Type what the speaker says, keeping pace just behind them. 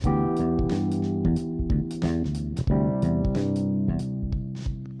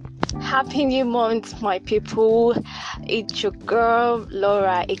Happy new month, my people. It's your girl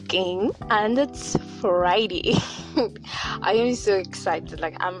Laura again, and it's Friday. I am so excited.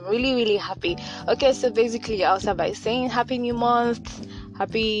 I'm really happy. Okay, so basically I'll start by saying happy new month,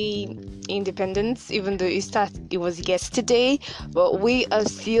 happy independence, even though it was yesterday, but we are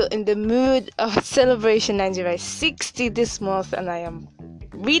still in the mood of celebration Nigeria 60 this month, and I am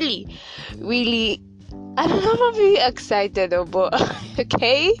really I don't know if I'm really excited though, but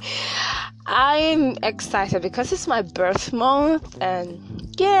okay. I'm excited because it's my birth month, and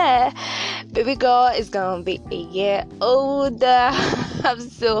yeah, baby girl is gonna be a year older. I'm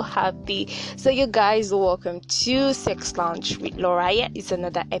so happy. So you guys, welcome to Sex Lounge with Laura. It's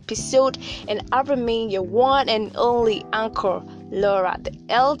another episode, and I remain your one and only anchor, Laura, the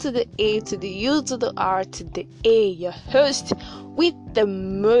L to the A to the U to the R to the A, your host with the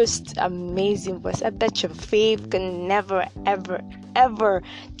most amazing voice. I bet your fave can never ever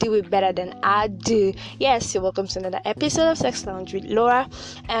do it better than I do. Yes, you're welcome to another episode of Sex Lounge with Laura,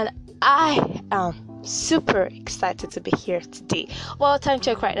 and I am super excited to be here today. Well, time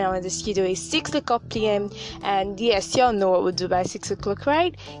check right now in the studio is 6 o'clock p.m. and yes, y'all know what we do by 6 o'clock,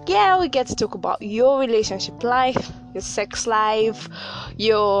 right? Yeah, we get to talk about your relationship life, your sex life,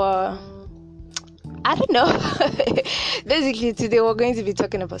 your I don't know. Basically, today we're going to be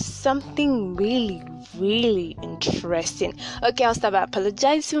talking about something really interesting. Okay, I'll start by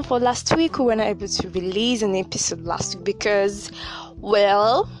apologizing for last week. We were not able to release an episode last week because,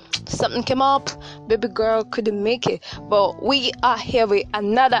 well, something came up. Baby girl couldn't make it. But we are here with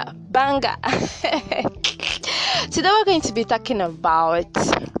another banger. Today we're going to be talking about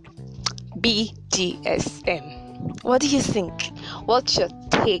Bdsm. What do you think? What's your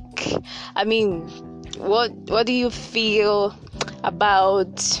take? I mean, what do you feel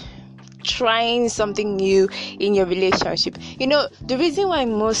about trying something new in your relationship? You know, the reason why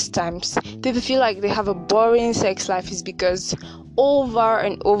most times people feel like they have a boring sex life is because over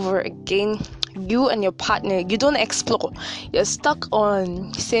and over again, you and your partner, you don't explore. You're stuck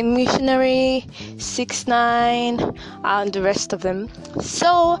on same missionary, 6ix9ine, and the rest of them.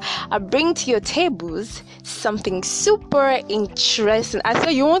 So I bring to your tables something super interesting. I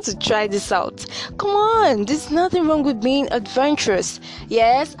said you want to try this out. Come on, there's nothing wrong with being adventurous.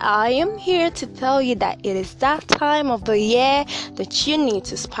 Yes, I am here to tell you that it is that time of the year that you need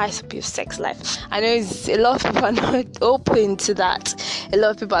to spice up your sex life. I know a lot of people are not open to that. A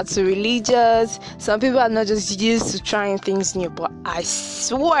lot of people are too religious. Some people are not just used to trying things new, but I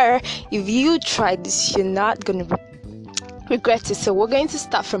swear if you try this, you're not gonna regret it. So we're going to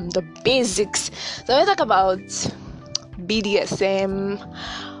start from the basics. So we talk about BDSM.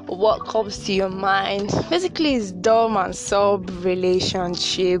 What comes to your mind? Basically, it's dom and sub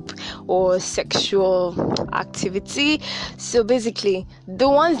relationship or sexual activity. So basically, the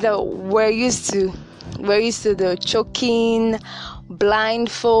ones that we're used to the choking,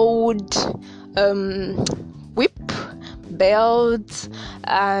 blindfold, whip, belt,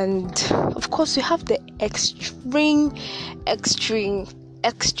 and of course we have the extreme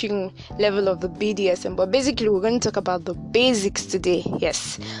level of the BDSM. But basically we're going to talk about the basics today.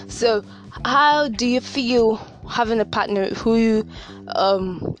 Yes. So how do you feel having a partner who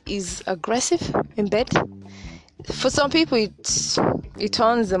is aggressive in bed? For some people it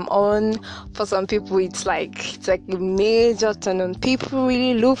turns them on. For some people it's like a major turn on. People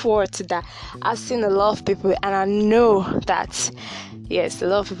really look forward to that. I've seen a lot of people, and I know that yes, a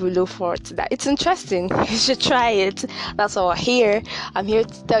lot of people look forward to that. It's interesting. You should try it. That's why I'm here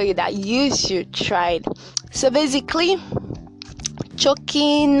to tell you that you should try it. So basically,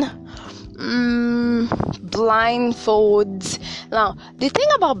 choking, blindfolds. Now the thing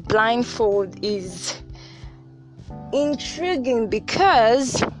about blindfold is intriguing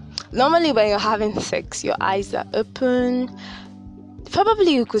because normally when you're having sex, your eyes are open.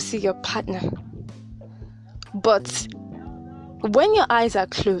 Probably you could see your partner, but when your eyes are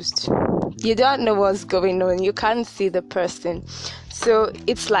closed, you don't know what's going on. You can't see the person. So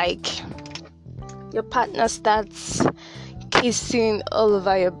it's like your partner starts kissing all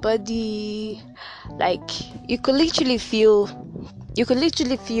over your body. Like you could literally feel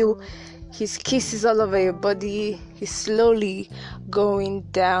his kisses all over your body. He's slowly going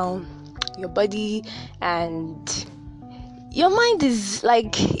down your body, and your mind is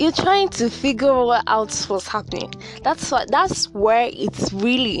like you're trying to figure out what's happening. That's where it's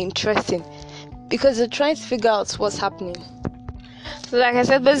really interesting, because you're trying to figure out what's happening. So like I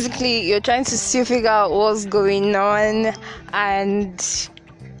said, basically you're trying to still figure out what's going on, and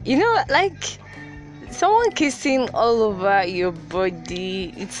you know, like someone kissing all over your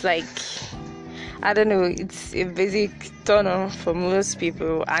body, it's like I don't know, it's a basic turn on for most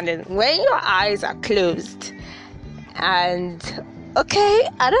people. And then when your eyes are closed, and okay,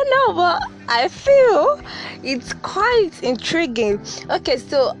 I don't know, but I feel it's quite intriguing. Okay,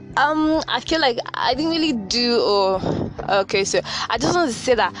 so I feel like I didn't really okay, so I just want to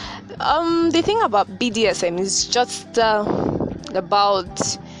say that the thing about BDSM is just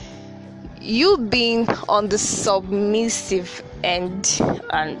about you being on the submissive end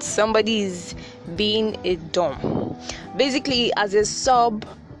and somebody is being a dom. Basically, as a sub,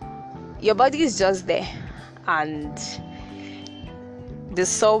 your body is just there and the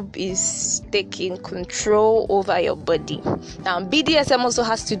sub is taking control over your body. Now, BDSM also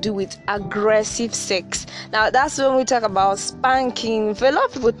has to do with aggressive sex. Now, that's when we talk about spanking. For a lot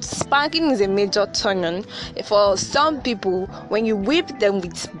of people, spanking is a major turn-on. For some people, when you whip them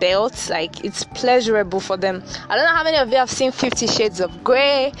with belts, like, it's pleasurable for them. I don't know how many of you have seen 50 Shades of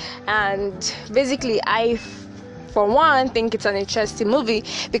Grey, and basically, I, for one, think it's an interesting movie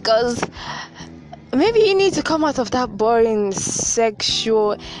because maybe you need to come out of that boring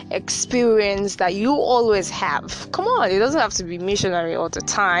sexual experience that you always have. Come on, it doesn't have to be missionary all the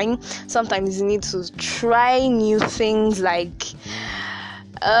time. Sometimes you need to try new things, like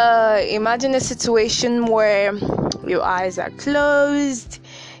imagine a situation where your eyes are closed,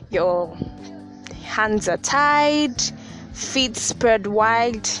 your hands are tied, feet spread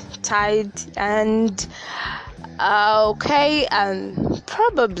wide, tied, and and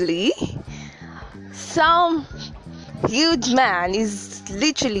probably some huge man is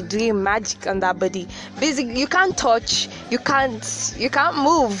literally doing magic on that body. Basically, you can't touch, you can't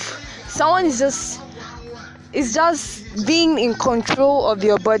move. Someone is just being in control of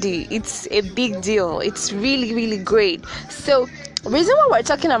your body. It's a big deal. It's really, really great. So, the reason why we're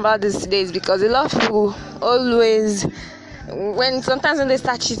talking about this today is because a lot of people always, sometimes when they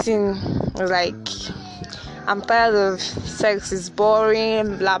start cheating, like, I'm tired of sex, is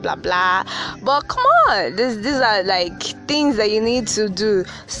boring, blah blah blah. But come on, these are like things that you need to do.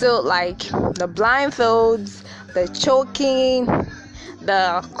 So, like, the blindfolds, the choking,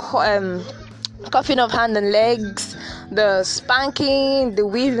 the cuffing of hand and legs, the spanking, the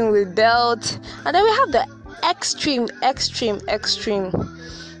weaving with belt, and then we have the extreme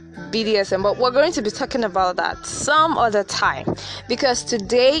BDSM, but we're going to be talking about that some other time because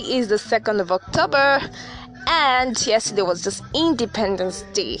today is the 2nd of October. And yesterday was just Independence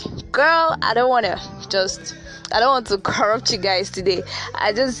Day. Girl, I don't want to corrupt you guys today.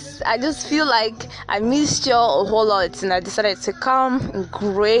 I just feel like I missed y'all a whole lot, and I decided to come and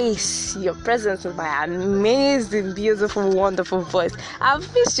grace your presence with my amazing, beautiful, wonderful voice. I've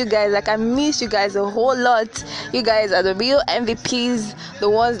missed you guys, like I missed you guys a whole lot. You guys are the real MVPs, the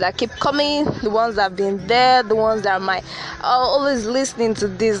ones that keep coming, the ones that have been there, the ones that are always listening to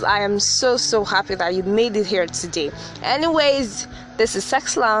this. I am so happy that you made it here today. Anyways, this is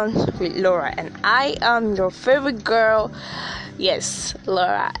Sex Lounge with Laura, and I am your favorite girl. Yes,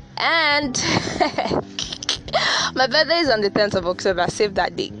 Laura. And my birthday is on the 10th of October. Save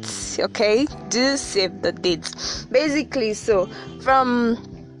that date, okay? Do save the date. Basically, so from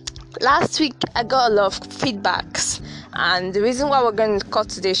last week, I got a lot of feedbacks. And the reason why we're going to cut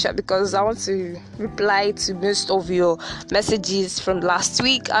today's short because I want to reply to most of your messages from last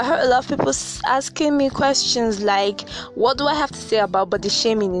week. I heard a lot of people asking me questions like, what do I have to say about body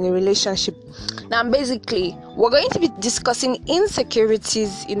shaming in a relationship? Now, basically, we're going to be discussing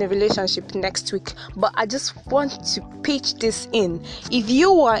insecurities in a relationship next week, but I just want to pitch this in. If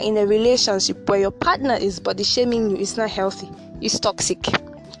you are in a relationship where your partner is body shaming you, it's not healthy. It's toxic.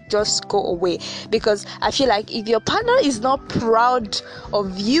 Just go away, because I feel like if your partner is not proud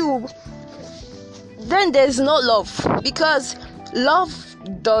of you, then there's no love, because love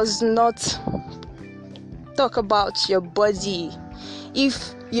does not talk about your body.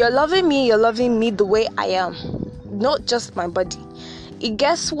 If you're loving me the way I am, not just my body. It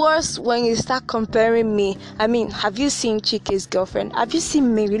gets worse when you start comparing me. I mean, have you seen Chike's girlfriend? Have you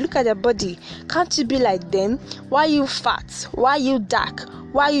seen Mary? Look at their body. Can't you be like them? Why are you fat? Why are you dark?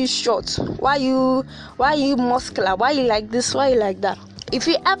 Why are you short? Why are you muscular? Why are you like this? Why are you like that? If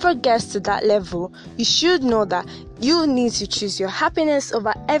you ever get to that level, you should know that you need to choose your happiness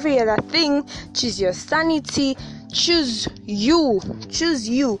over every other thing. Choose your sanity. Choose you.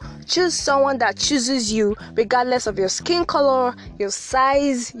 Choose someone that chooses you regardless of your skin color, your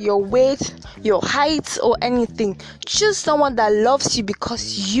size, your weight, your height, or anything. Choose someone that loves you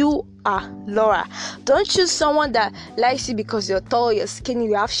because you are Laura. Don't choose someone that likes you because you're tall, you're skinny,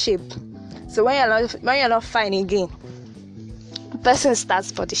 you have shape. So when you're not fine again, the person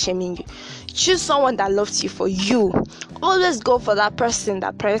starts body shaming you. Choose someone that loves you for you. Always go for that person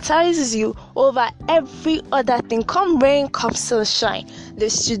that prioritizes you over every other thing. Come rain, come sunshine. There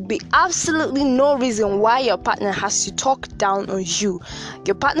should be absolutely no reason why your partner has to talk down on you.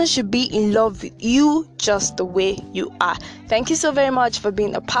 Your partner should be in love with you just the way you are. Thank you so very much for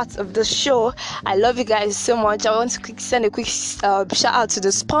being a part of the show. I love you guys so much. I want to send a quick shout out to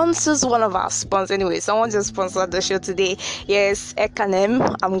the sponsors. One of our sponsors, anyway, someone just sponsored the show today. Yes,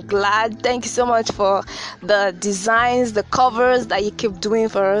 Ekanem. I'm glad. Thank you so much for the designs, the covers that you keep doing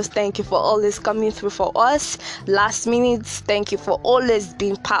for us. Thank you for always coming through for us. Last minutes, thank you for always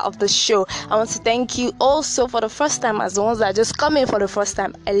being part of the show. I want to thank you also for the first time, as the ones that are just coming for the first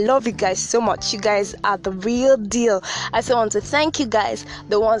time. I love you guys so much. You guys are the real deal. I still want to thank you guys,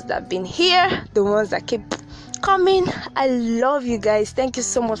 the ones that have been here, the ones that keep coming. I love you guys. Thank you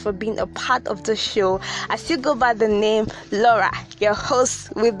so much for being a part of the show. I still go by the name Laura, your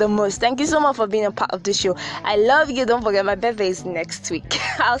host with the most. Thank you so much for being a part of the show. I love you. Don't forget, my birthday is next week.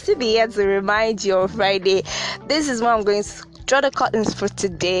 I'll still be here to remind you on Friday. This is what I'm going to draw the curtains for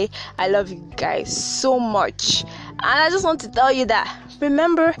today. I love you guys so much, and I just want to tell you that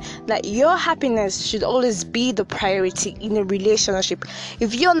remember that your happiness should always be the priority in a relationship.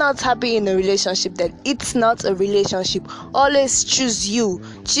 If you're not happy in a relationship, then it's not a relationship. Always choose you,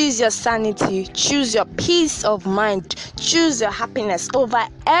 choose your sanity, choose your peace of mind, choose your happiness over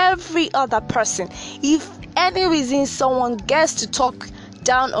every other person. If any reason someone gets to talk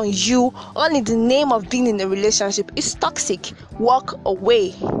down on you all in the name of being in a relationship, it's toxic. Walk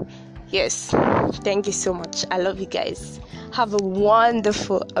away. Yes, thank you so much. I love you guys. Have a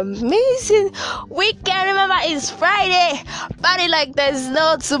wonderful, amazing weekend. Remember, it's Friday. Party like there's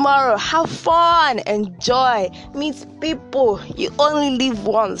no tomorrow. Have fun, enjoy, meet people. You only live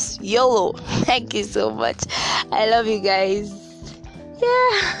once. YOLO. Thank you so much. I love you guys.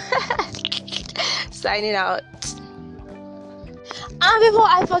 Yeah. Signing out. And before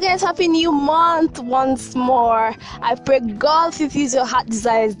I forget, happy new month once more. I pray God fulfills your heart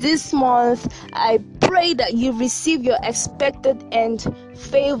desires this month. I pray that you receive your expected and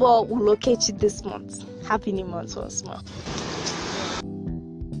favor will locate you this month. Happy new month once more.